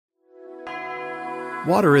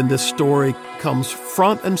Water in this story comes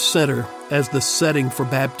front and center as the setting for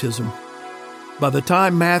baptism. By the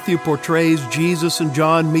time Matthew portrays Jesus and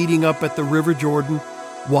John meeting up at the River Jordan,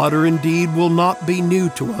 water indeed will not be new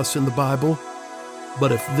to us in the Bible.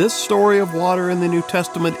 But if this story of water in the New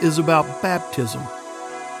Testament is about baptism,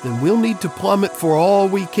 then we'll need to plummet for all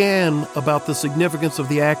we can about the significance of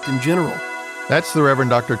the act in general. That's the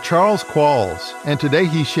Reverend Dr. Charles Qualls, and today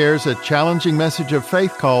he shares a challenging message of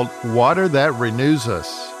faith called Water That Renews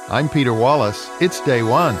Us. I'm Peter Wallace. It's Day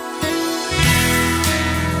One.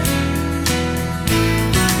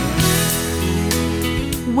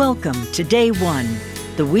 Welcome to Day One,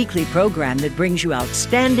 the weekly program that brings you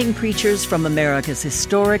outstanding preachers from America's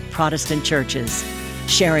historic Protestant churches,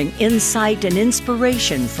 sharing insight and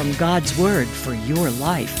inspiration from God's Word for your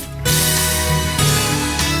life.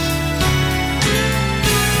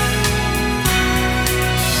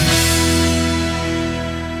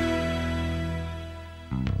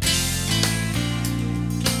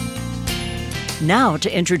 Now,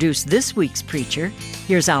 to introduce this week's preacher,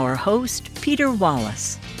 here's our host, Peter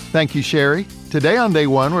Wallace. Thank you, Sherry. Today on Day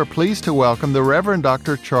One, we're pleased to welcome the Reverend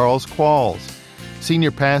Dr. Charles Qualls, Senior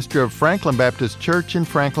Pastor of Franklin Baptist Church in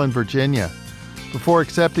Franklin, Virginia. Before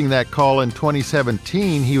accepting that call in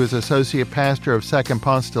 2017, he was Associate Pastor of Second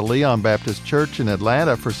Ponce de Leon Baptist Church in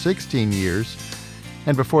Atlanta for 16 years,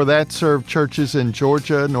 and before that served churches in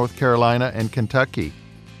Georgia, North Carolina, and Kentucky.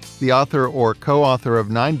 The author or co-author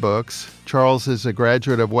of 9 books, Charles is a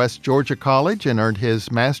graduate of West Georgia College and earned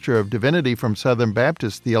his Master of Divinity from Southern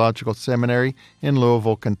Baptist Theological Seminary in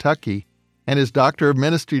Louisville, Kentucky, and his Doctor of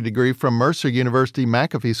Ministry degree from Mercer University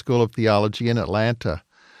McAfee School of Theology in Atlanta.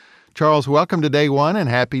 Charles, welcome to Day One and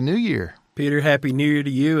Happy New Year. Peter, Happy New Year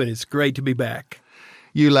to you, and it's great to be back.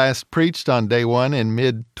 You last preached on Day One in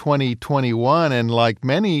mid-2021, and like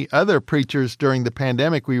many other preachers during the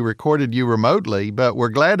pandemic, we recorded you remotely, but we're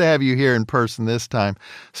glad to have you here in person this time.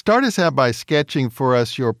 Start us out by sketching for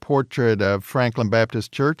us your portrait of Franklin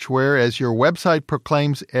Baptist Church, where, as your website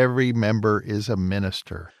proclaims, every member is a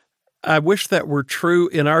minister. I wish that were true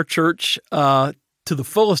in our church to the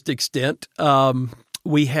fullest extent.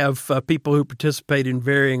 We have people who participate in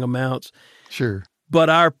varying amounts. Sure. But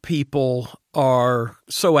our people are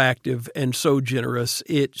so active and so generous.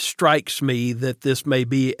 It strikes me that this may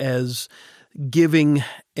be as giving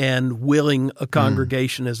and willing a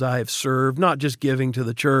congregation as I have served, not just giving to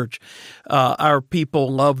the church. Our people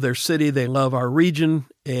love their city, they love our region,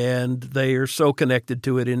 and they are so connected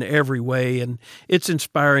to it in every way, and it's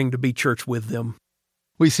inspiring to be church with them.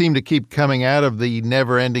 We seem to keep coming out of the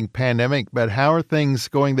never-ending pandemic, but how are things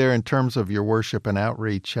going there in terms of your worship and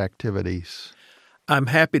outreach activities? I'm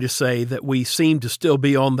happy to say that we seem to still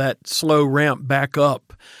be on that slow ramp back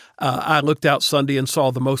up. I looked out Sunday and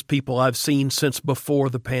saw the most people I've seen since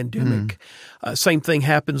before the pandemic. Same thing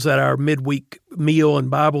happens at our midweek meal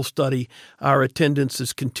and Bible study. Our attendance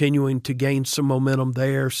is continuing to gain some momentum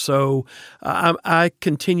there. So I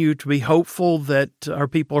continue to be hopeful that our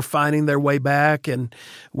people are finding their way back, and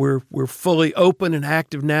we're fully open and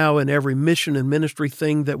active now in every mission and ministry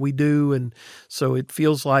thing that we do. And so it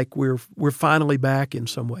feels like we're finally back in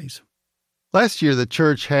some ways. Last year, the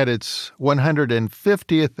church had its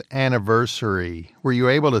 150th anniversary. Were you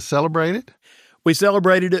able to celebrate it? We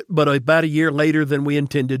celebrated it, but about a year later than we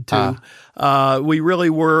intended to. We really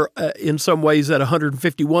were, in some ways, at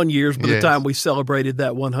 151 years by the time we celebrated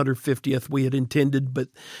that 150th we had intended, but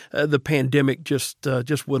the pandemic just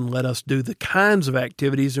wouldn't let us do the kinds of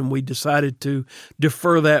activities, and we decided to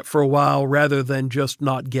defer that for a while rather than just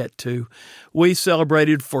not get to. We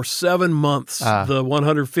celebrated for 7 months the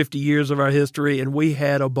 150 years of our history, and we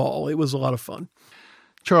had a ball. It was a lot of fun.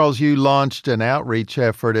 Charles, you launched an outreach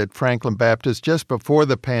effort at Franklin Baptist just before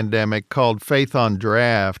the pandemic called Faith on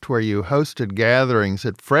Draft, where you hosted gatherings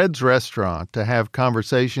at Fred's Restaurant to have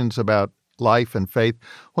conversations about life and faith.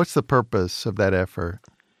 What's the purpose of that effort?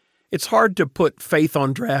 It's hard to put faith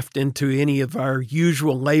on draft into any of our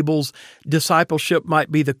usual labels. Discipleship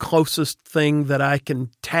might be the closest thing that I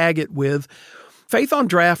can tag it with. Faith on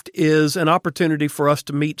Draft is an opportunity for us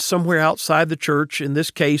to meet somewhere outside the church, in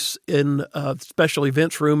this case in a special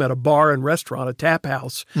events room at a bar and restaurant, a tap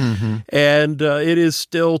house. And it is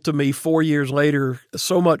still, to me, 4 years later,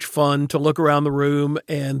 so much fun to look around the room.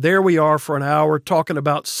 And there we are for an hour talking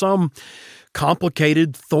about some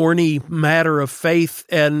complicated, thorny matter of faith,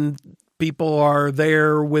 and people are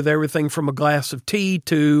there with everything from a glass of tea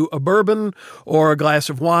to a bourbon or a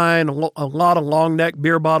glass of wine, a lot of long neck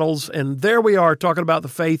beer bottles. And there we are talking about the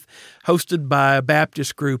faith, hosted by a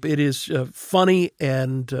Baptist group. It is funny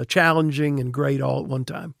and challenging and great all at one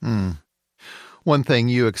time. One thing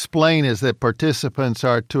you explain is that participants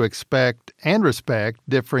are to expect and respect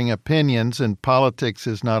differing opinions, and politics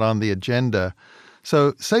is not on the agenda.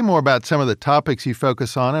 So say more about some of the topics you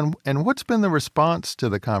focus on and what's been the response to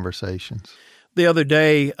the conversations. The other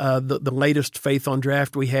day, the latest Faith on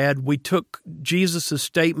Draft we had, we took Jesus'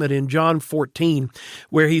 statement in John 14,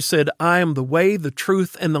 where he said, "I am the way, the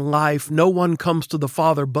truth, and the life. No one comes to the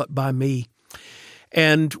Father but by me."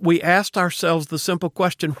 And we asked ourselves the simple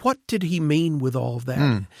question, what did he mean with all of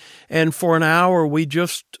that? And for an hour, we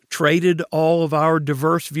just traded all of our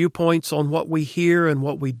diverse viewpoints on what we hear and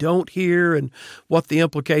what we don't hear and what the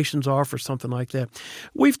implications are for something like that.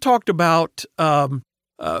 We've talked about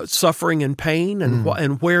suffering and pain,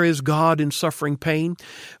 and where is God in suffering pain.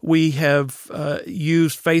 We have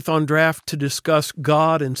used Faith on Draft to discuss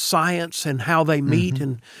God and science and how they meet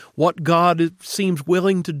and what God seems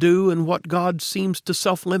willing to do and what God seems to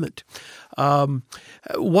self-limit.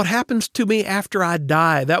 What happens to me after I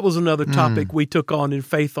die? That was another topic we took on in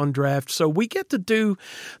Faith on Draft. So we get to do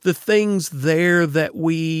the things there that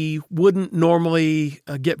we wouldn't normally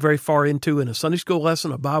get very far into in a Sunday school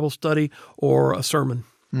lesson, a Bible study, or a sermon.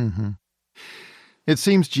 It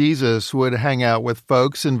seems Jesus would hang out with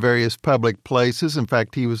folks in various public places. In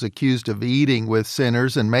fact, he was accused of eating with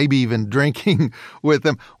sinners and maybe even drinking with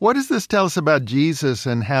them. What does this tell us about Jesus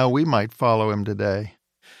and how we might follow him today?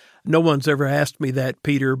 No one's ever asked me that,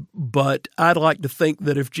 Peter, but I'd like to think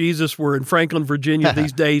that if Jesus were in Franklin, Virginia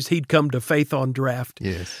these days, he'd come to Faith on Draft.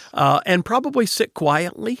 Yes. And probably sit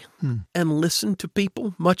quietly and listen to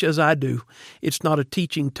people, much as I do. It's not a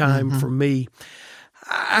teaching time for me.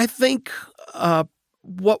 I think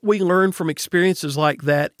what we learn from experiences like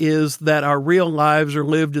that is that our real lives are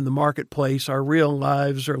lived in the marketplace. Our real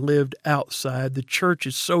lives are lived outside. The church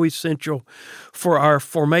is so essential for our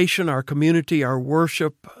formation, our community, our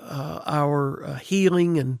worship, our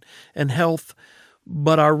healing and health.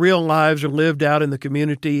 But our real lives are lived out in the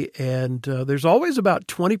community, and there's always about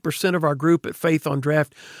 20% of our group at Faith on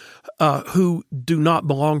Draft who do not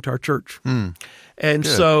belong to our church. And Good.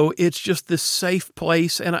 So it's just this safe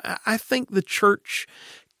place. And I think the church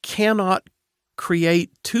cannot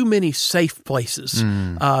create too many safe places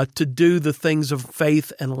to do the things of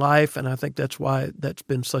faith and life. And I think that's why that's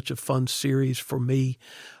been such a fun series for me.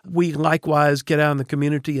 We likewise get out in the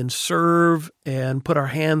community and serve and put our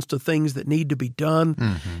hands to things that need to be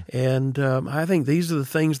done. And I think these are the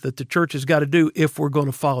things that the church has got to do if we're going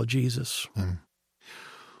to follow Jesus.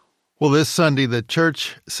 Well, this Sunday, the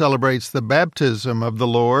church celebrates the baptism of the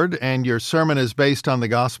Lord, and your sermon is based on the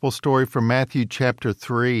gospel story from Matthew chapter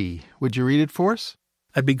 3. Would you read it for us?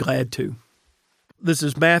 I'd be glad to. This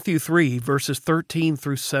is Matthew 3, verses 13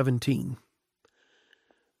 through 17.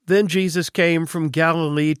 Then Jesus came from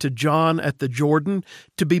Galilee to John at the Jordan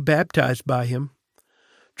to be baptized by him.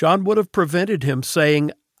 John would have prevented him,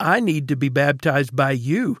 saying, "I need to be baptized by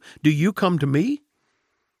you. Do you come to me?"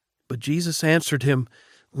 But Jesus answered him,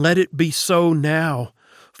 "Let it be so now,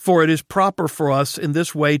 for it is proper for us in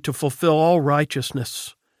this way to fulfill all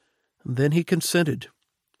righteousness." And then he consented.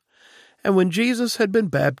 And when Jesus had been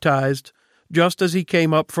baptized, just as he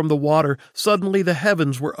came up from the water, suddenly the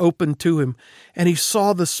heavens were opened to him, and he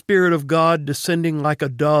saw the Spirit of God descending like a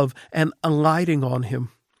dove and alighting on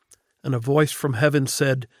him. And a voice from heaven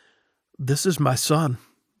said, "This is my Son,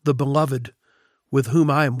 the Beloved, with whom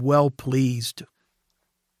I am well pleased."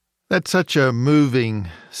 That's such a moving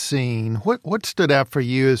scene. What stood out for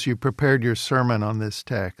you as you prepared your sermon on this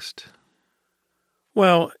text?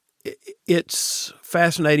 Well, it's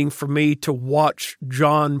fascinating for me to watch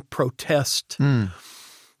John protest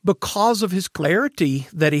because of his clarity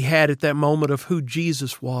that he had at that moment of who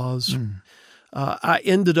Jesus was. I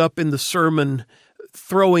ended up in the sermon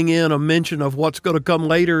throwing in a mention of what's going to come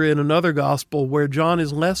later in another gospel where John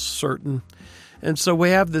is less certain. And so we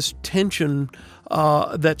have this tension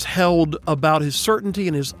that's held about his certainty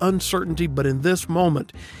and his uncertainty, but in this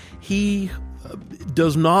moment, he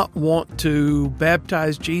does not want to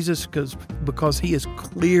baptize Jesus because he is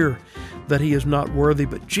clear that he is not worthy,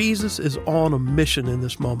 but Jesus is on a mission in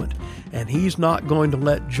this moment, and he's not going to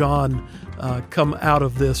let John come out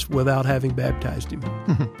of this without having baptized him.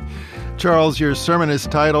 Charles, your sermon is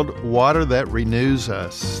titled Water That Renews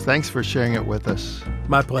Us. Thanks for sharing it with us.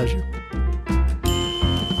 My pleasure.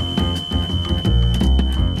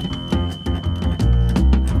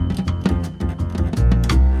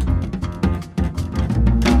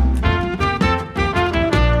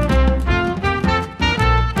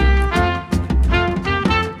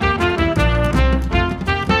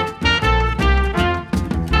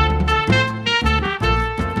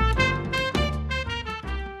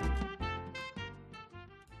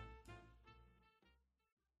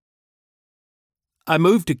 I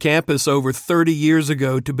moved to campus over 30 years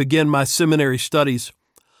ago to begin my seminary studies.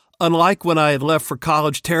 Unlike when I had left for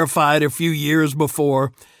college terrified a few years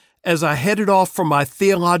before, as I headed off for my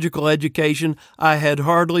theological education, I had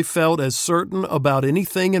hardly felt as certain about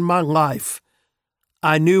anything in my life.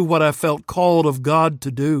 I knew what I felt called of God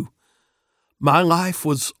to do. My life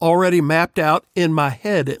was already mapped out, in my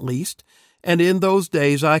head at least, and in those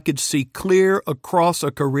days I could see clear across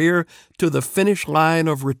a career to the finish line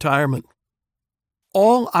of retirement.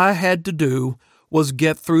 All I had to do was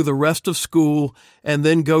get through the rest of school and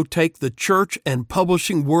then go take the church and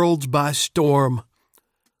publishing worlds by storm.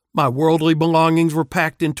 My worldly belongings were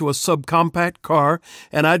packed into a subcompact car,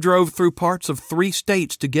 and I drove through parts of 3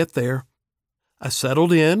 states to get there. I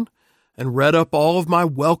settled in and read up all of my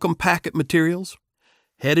welcome packet materials,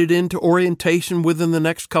 headed into orientation within the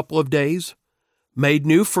next couple of days, made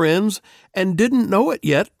new friends, and didn't know it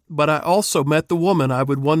yet, but I also met the woman I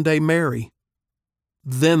would one day marry.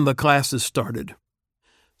 Then the classes started.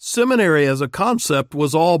 Seminary as a concept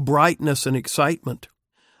was all brightness and excitement.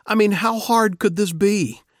 I mean, how hard could this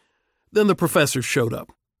be? Then the professors showed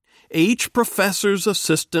up. Each professor's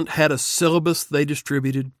assistant had a syllabus they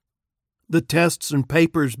distributed. The tests and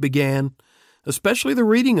papers began. Especially the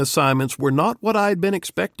reading assignments were not what I had been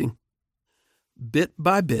expecting. Bit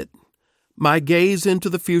by bit, my gaze into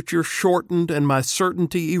the future shortened and my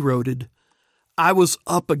certainty eroded. I was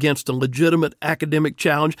up against a legitimate academic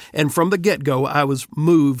challenge, and from the get-go I was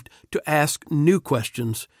moved to ask new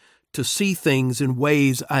questions, to see things in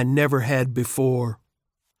ways I never had before.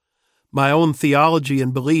 My own theology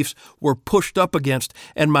and beliefs were pushed up against,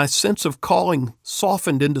 and my sense of calling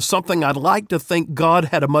softened into something I'd like to think God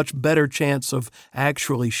had a much better chance of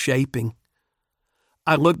actually shaping.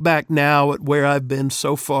 I look back now at where I've been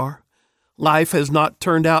so far. Life has not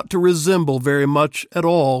turned out to resemble very much at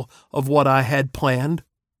all of what I had planned.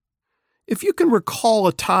 If you can recall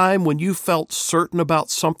a time when you felt certain about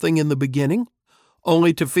something in the beginning,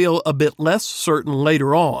 only to feel a bit less certain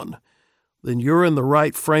later on, then you're in the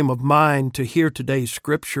right frame of mind to hear today's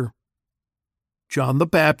scripture. John the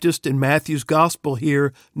Baptist in Matthew's Gospel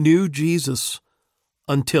here knew Jesus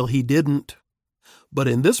until he didn't. But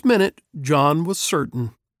in this minute, John was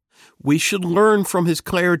certain. We should learn from his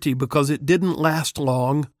clarity because it didn't last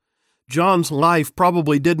long. John's life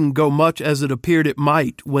probably didn't go much as it appeared it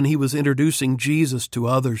might when he was introducing Jesus to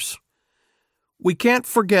others. We can't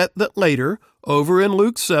forget that later, over in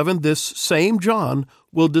Luke 7, this same John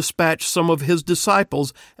will dispatch some of his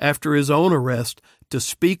disciples after his own arrest to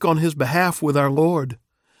speak on his behalf with our Lord.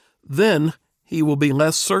 Then he will be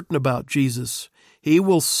less certain about Jesus. He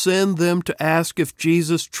will send them to ask if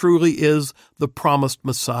Jesus truly is the promised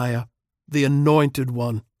Messiah, the anointed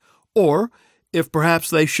one, or if perhaps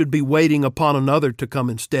they should be waiting upon another to come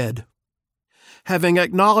instead. Having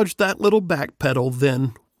acknowledged that little backpedal,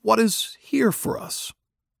 then, what is here for us?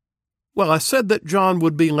 Well, I said that John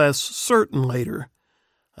would be less certain later.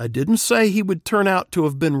 I didn't say he would turn out to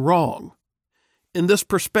have been wrong. In this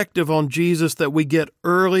perspective on Jesus that we get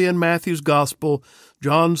early in Matthew's Gospel,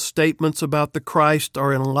 John's statements about the Christ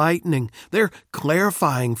are enlightening. They're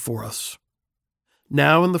clarifying for us.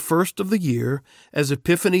 Now in the first of the year, as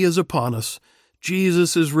Epiphany is upon us,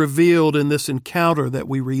 Jesus is revealed in this encounter that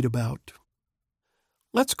we read about.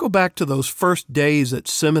 Let's go back to those first days at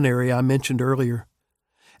seminary I mentioned earlier.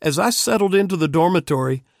 As I settled into the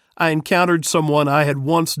dormitory, I encountered someone I had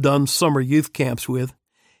once done summer youth camps with.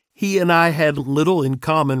 He and I had little in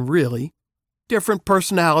common, really, different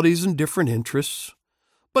personalities and different interests.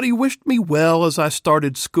 But he wished me well as I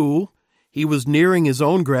started school. He was nearing his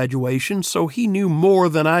own graduation, so he knew more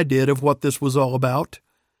than I did of what this was all about.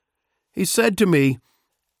 He said to me,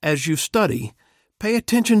 "As you study, pay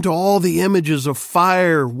attention to all the images of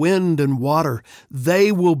fire, wind, and water.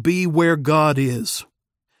 They will be where God is."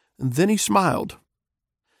 And then he smiled.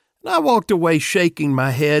 And I walked away shaking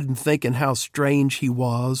my head and thinking how strange he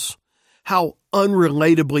was, how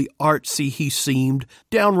unrelatably artsy he seemed,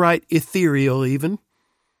 downright ethereal even.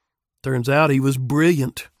 Turns out he was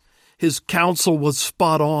brilliant. His counsel was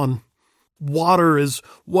spot on. Water is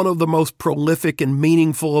one of the most prolific and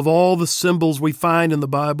meaningful of all the symbols we find in the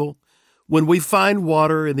Bible. When we find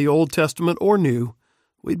water in the Old Testament or New,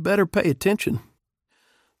 we'd better pay attention.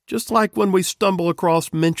 Just like when we stumble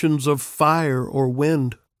across mentions of fire or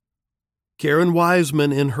wind. Karen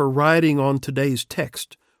Wiseman, in her writing on today's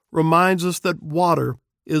text, reminds us that water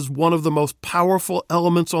is one of the most powerful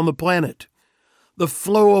elements on the planet. The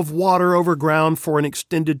flow of water over ground for an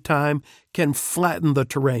extended time can flatten the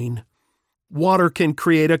terrain. Water can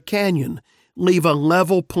create a canyon, leave a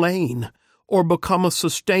level plain, or become a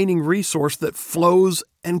sustaining resource that flows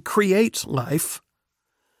and creates life.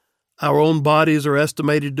 Our own bodies are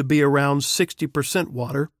estimated to be around 60%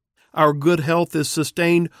 water. Our good health is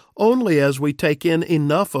sustained only as we take in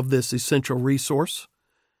enough of this essential resource.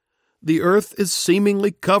 The earth is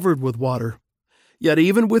seemingly covered with water. Yet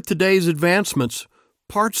even with today's advancements,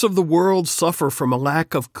 parts of the world suffer from a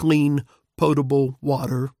lack of clean, potable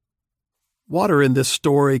water. Water in this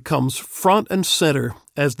story comes front and center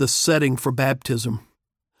as the setting for baptism.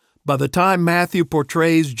 By the time Matthew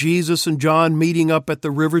portrays Jesus and John meeting up at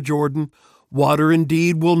the River Jordan, water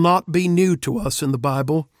indeed will not be new to us in the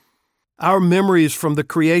Bible. Our memories from the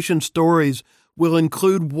creation stories will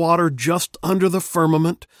include water just under the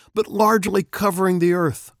firmament, but largely covering the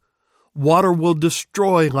earth. Water will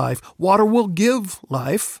destroy life. Water will give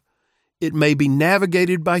life. It may be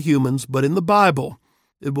navigated by humans, but in the Bible,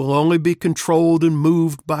 it will only be controlled and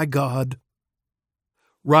moved by God.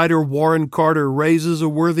 Writer Warren Carter raises a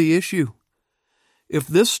worthy issue. If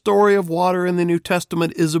this story of water in the New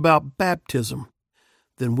Testament is about baptism,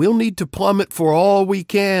 then we'll need to plummet for all we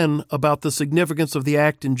can about the significance of the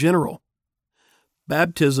act in general.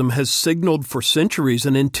 Baptism has signaled for centuries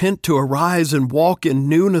an intent to arise and walk in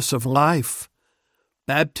newness of life.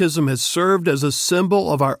 Baptism has served as a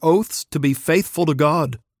symbol of our oaths to be faithful to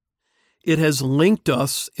God. It has linked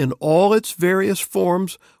us in all its various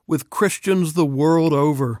forms with Christians the world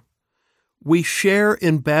over. We share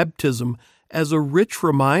in baptism as a rich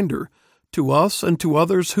reminder to us and to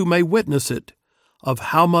others who may witness it of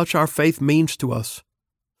how much our faith means to us.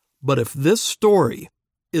 But if this story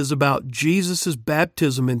is about Jesus'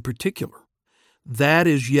 baptism in particular, that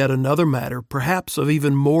is yet another matter, perhaps of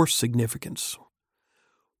even more significance.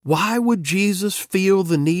 Why would Jesus feel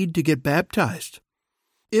the need to get baptized?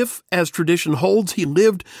 If, as tradition holds, he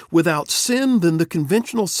lived without sin, then the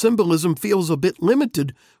conventional symbolism feels a bit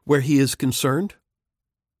limited where he is concerned.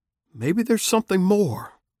 Maybe there's something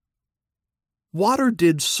more. Water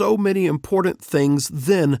did so many important things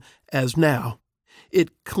then as now.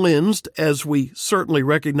 It cleansed, as we certainly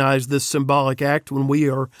recognize this symbolic act when we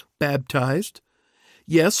are baptized.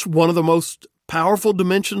 Yes, one of the most powerful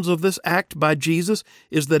dimensions of this act by Jesus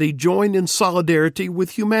is that he joined in solidarity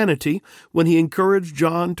with humanity when he encouraged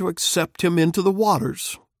John to accept him into the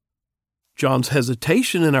waters. John's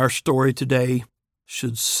hesitation in our story today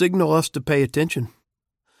should signal us to pay attention.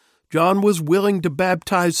 John was willing to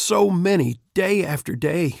baptize so many day after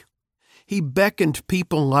day. He beckoned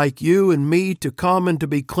people like you and me to come and to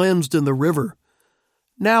be cleansed in the river.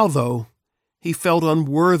 Now, though, he felt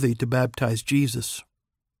unworthy to baptize Jesus.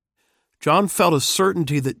 John felt a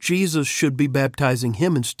certainty that Jesus should be baptizing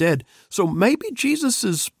him instead, so maybe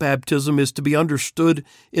Jesus' baptism is to be understood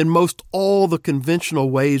in most all the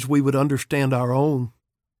conventional ways we would understand our own.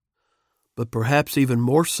 But perhaps even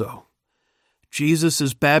more so,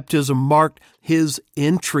 Jesus' baptism marked his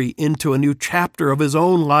entry into a new chapter of his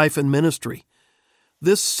own life and ministry.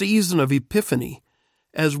 This season of Epiphany,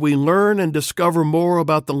 as we learn and discover more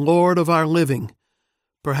about the Lord of our living,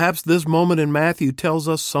 perhaps this moment in Matthew tells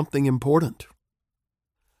us something important.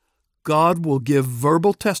 God will give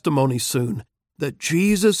verbal testimony soon that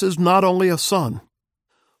Jesus is not only a son,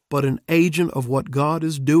 but an agent of what God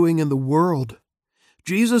is doing in the world.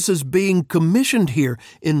 Jesus is being commissioned here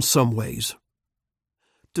in some ways.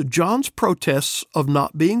 To John's protests of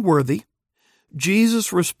not being worthy,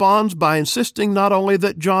 Jesus responds by insisting not only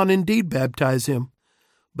that John indeed baptize him,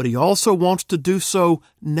 but he also wants to do so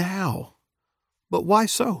now. But why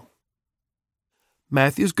so?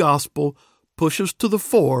 Matthew's gospel pushes to the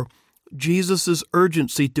fore Jesus'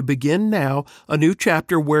 urgency to begin now a new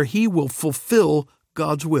chapter where he will fulfill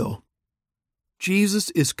God's will. Jesus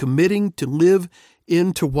is committing to live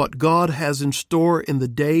into what God has in store in the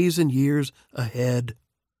days and years ahead.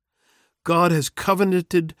 God has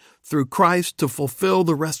covenanted through Christ to fulfill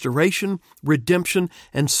the restoration, redemption,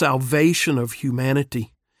 and salvation of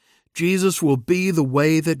humanity. Jesus will be the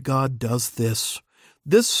way that God does this.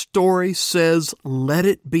 This story says, let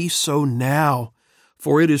it be so now,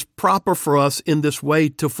 for it is proper for us in this way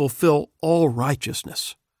to fulfill all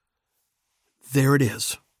righteousness. There it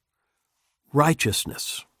is.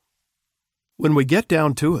 Righteousness. When we get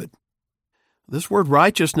down to it, this word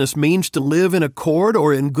righteousness means to live in accord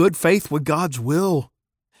or in good faith with God's will.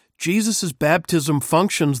 Jesus' baptism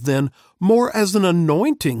functions then more as an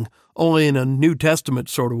anointing, only in a New Testament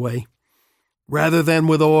sort of way. Rather than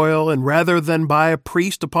with oil and rather than by a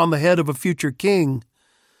priest upon the head of a future king,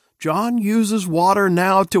 John uses water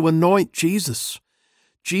now to anoint Jesus.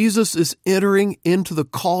 Jesus is entering into the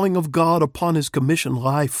calling of God upon his commissioned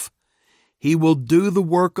life. He will do the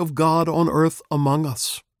work of God on earth among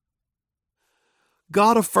us.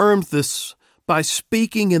 God affirms this by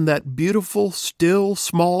speaking in that beautiful, still,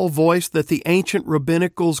 small voice that the ancient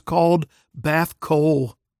rabbinicals called Bath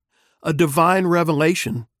Kol, a divine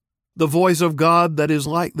revelation, the voice of God that is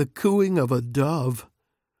like the cooing of a dove.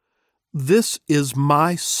 This is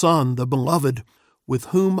my Son, the Beloved, with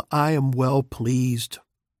whom I am well pleased.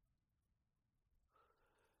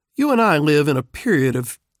 You and I live in a period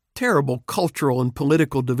of terrible cultural and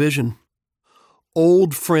political division.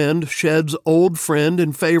 Old friend sheds old friend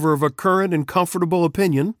in favor of a current and comfortable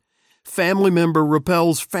opinion. Family member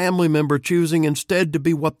repels family member, choosing instead to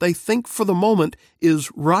be what they think for the moment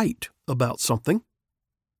is right about something.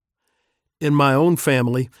 In my own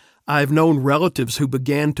family, I've known relatives who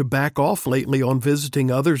began to back off lately on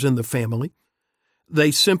visiting others in the family.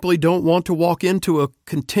 They simply don't want to walk into a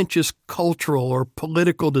contentious cultural or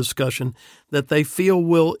political discussion that they feel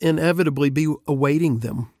will inevitably be awaiting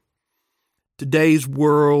them. Today's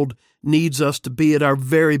world needs us to be at our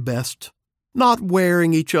very best, not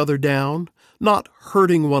wearing each other down, not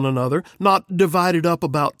hurting one another, not divided up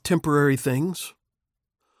about temporary things.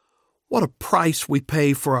 What a price we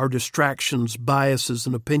pay for our distractions, biases,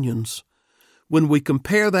 and opinions. When we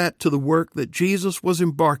compare that to the work that Jesus was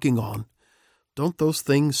embarking on, don't those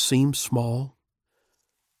things seem small?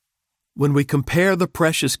 When we compare the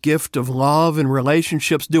precious gift of love and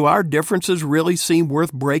relationships, do our differences really seem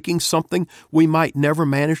worth breaking something we might never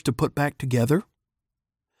manage to put back together?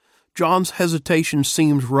 John's hesitation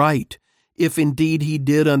seems right, if indeed he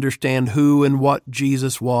did understand who and what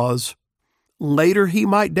Jesus was. Later he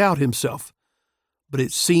might doubt himself, but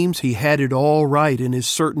it seems he had it all right in his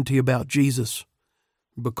certainty about Jesus.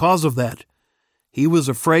 Because of that, he was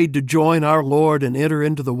afraid to join our Lord and enter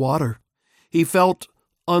into the water. He felt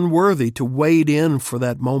unworthy to wade in for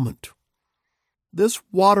that moment. This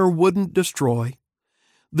water wouldn't destroy.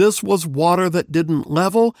 This was water that didn't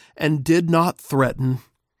level and did not threaten,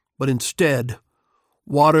 but instead,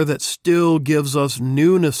 water that still gives us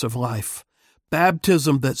newness of life,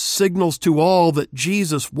 baptism that signals to all that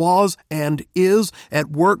Jesus was and is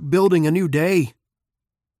at work building a new day.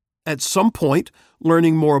 At some point,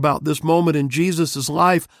 learning more about this moment in Jesus'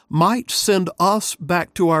 life might send us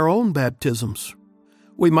back to our own baptisms.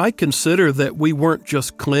 We might consider that we weren't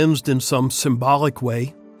just cleansed in some symbolic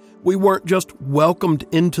way. We weren't just welcomed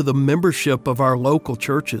into the membership of our local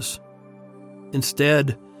churches.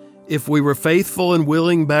 Instead, if we were faithful and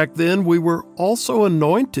willing back then, we were also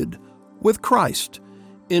anointed with Christ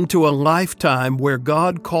into a lifetime where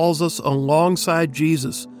God calls us alongside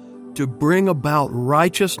Jesus to bring about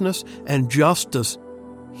righteousness and justice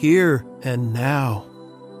here and now.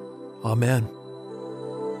 Amen.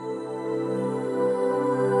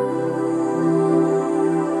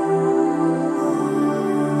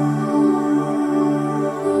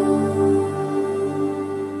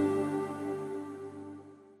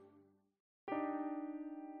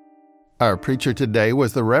 Our preacher today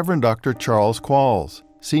was the Reverend Dr. Charles Qualls,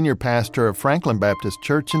 Senior Pastor of Franklin Baptist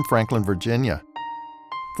Church in Franklin, Virginia.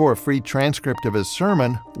 For a free transcript of his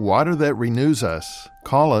sermon, Water That Renews Us,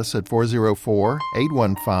 call us at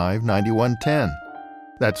 404-815-9110.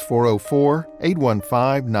 That's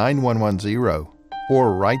 404-815-9110.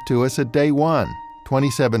 Or write to us at Day One,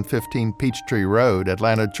 2715 Peachtree Road,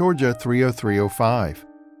 Atlanta, Georgia 30305.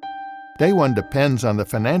 Day One depends on the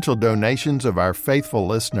financial donations of our faithful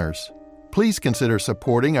listeners. Please consider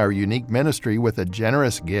supporting our unique ministry with a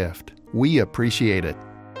generous gift. We appreciate it.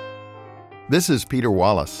 This is Peter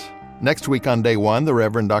Wallace. Next week on Day One, the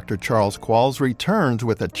Reverend Dr. Charles Qualls returns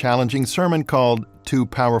with a challenging sermon called Two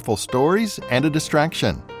Powerful Stories and a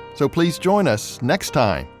Distraction. So please join us next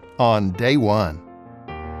time on Day One.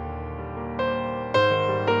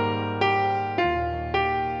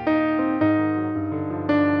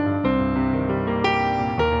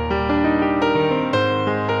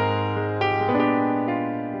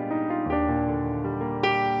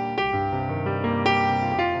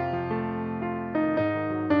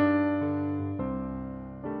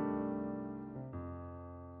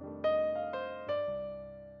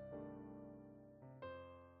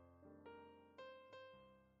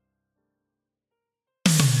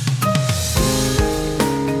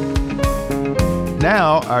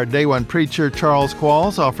 Now, our Day One preacher, Charles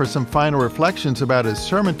Qualls, offers some final reflections about his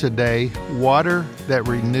sermon today, Water That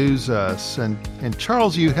Renews Us. And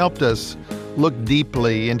Charles, you helped us look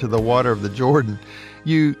deeply into the water of the Jordan.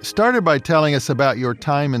 You started by telling us about your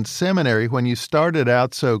time in seminary when you started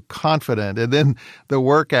out so confident, and then the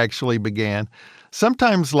work actually began.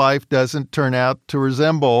 Sometimes life doesn't turn out to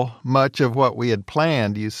resemble much of what we had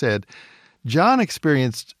planned, you said. John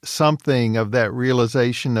experienced something of that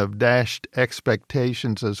realization of dashed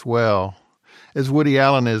expectations as well. As Woody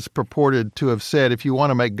Allen is purported to have said, if you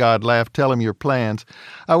want to make God laugh, tell him your plans.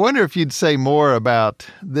 I wonder if you'd say more about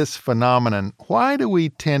this phenomenon. Why do we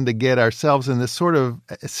tend to get ourselves in this sort of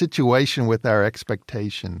situation with our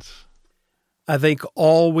expectations? I think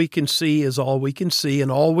all we can see is all we can see, and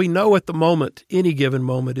all we know at the moment, any given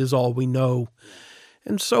moment, is all we know.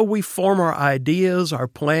 And so we form our ideas, our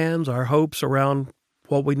plans, our hopes around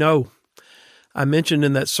what we know. I mentioned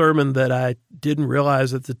in that sermon that I didn't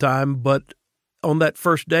realize at the time, but on that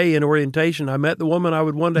first day in orientation, I met the woman I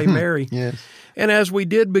would one day marry. Yes. And as we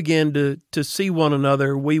did begin to see one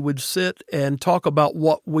another, we would sit and talk about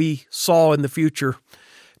what we saw in the future,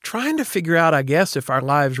 trying to figure out, I guess, if our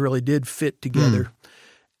lives really did fit together.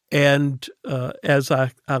 And as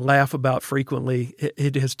I laugh about frequently,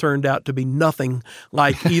 it has turned out to be nothing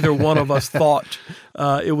like either one of us thought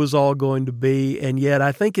it was all going to be. And yet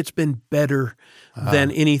I think it's been better than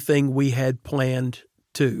anything we had planned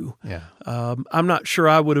to. Yeah. I'm not sure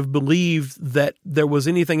I would have believed that there was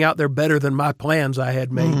anything out there better than my plans I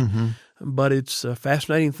had made. Mm-hmm. But it's a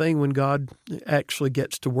fascinating thing when God actually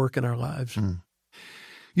gets to work in our lives.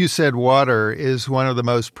 You said water is one of the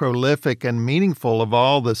most prolific and meaningful of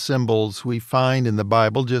all the symbols we find in the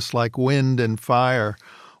Bible, just like wind and fire.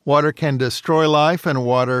 Water can destroy life, and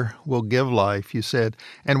water will give life, you said.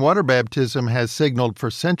 And water baptism has signaled for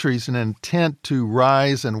centuries an intent to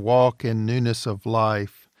rise and walk in newness of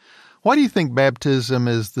life. Why do you think baptism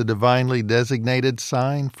is the divinely designated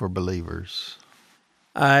sign for believers?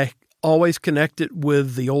 I always connect it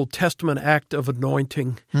with the Old Testament act of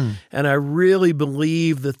anointing. And I really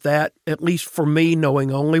believe that, at least for me,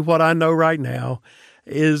 knowing only what I know right now,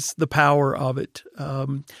 is the power of it.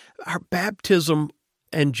 Our baptism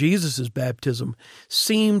and Jesus' baptism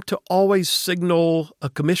seem to always signal a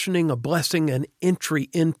commissioning, a blessing, an entry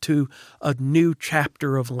into a new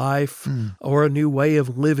chapter of life or a new way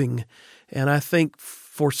of living. And I think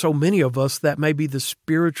for so many of us, that may be the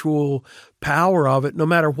spiritual power of it, no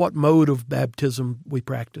matter what mode of baptism we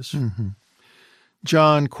practice.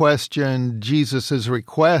 John questioned Jesus'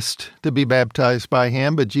 request to be baptized by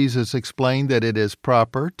him, but Jesus explained that it is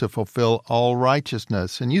proper to fulfill all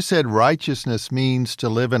righteousness. And you said righteousness means to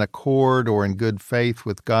live in accord or in good faith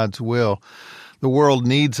with God's will. The world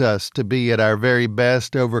needs us to be at our very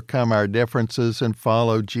best, overcome our differences, and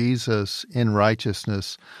follow Jesus in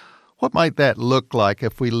righteousness. What might that look like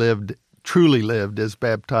if we truly lived as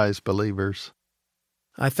baptized believers?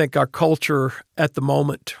 I think our culture at the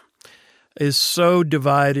moment is so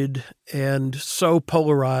divided and so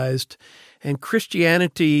polarized, and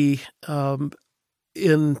Christianity,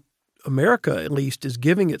 in America at least, is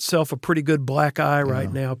giving itself a pretty good black eye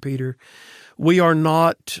right now, Peter. We are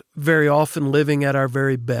not very often living at our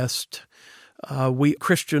very best. We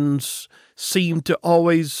Christians seem to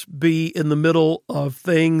always be in the middle of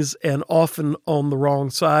things and often on the wrong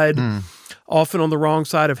side, often on the wrong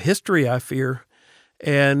side of history, I fear.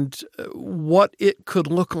 And what it could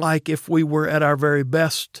look like if we were at our very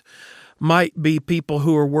best might be people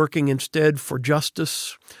who are working instead for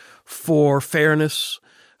justice, for fairness,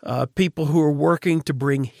 people who are working to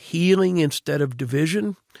bring healing instead of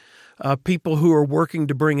division, people who are working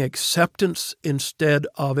to bring acceptance instead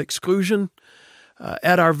of exclusion.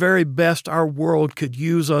 At our very best, our world could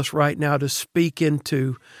use us right now to speak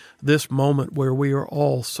into this moment where we are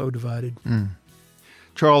all so divided.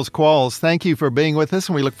 Charles Qualls, thank you for being with us,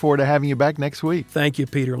 and we look forward to having you back next week. Thank you,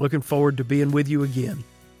 Peter. Looking forward to being with you again.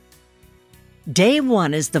 Day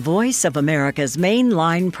One is the voice of America's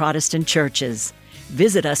mainline Protestant churches.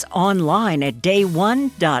 Visit us online at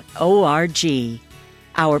dayone.org.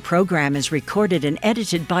 Our program is recorded and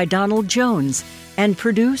edited by Donald Jones and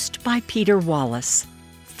produced by Peter Wallace.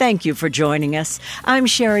 Thank you for joining us. I'm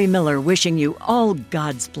Sherry Miller, wishing you all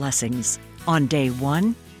God's blessings on Day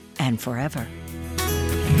One and forever.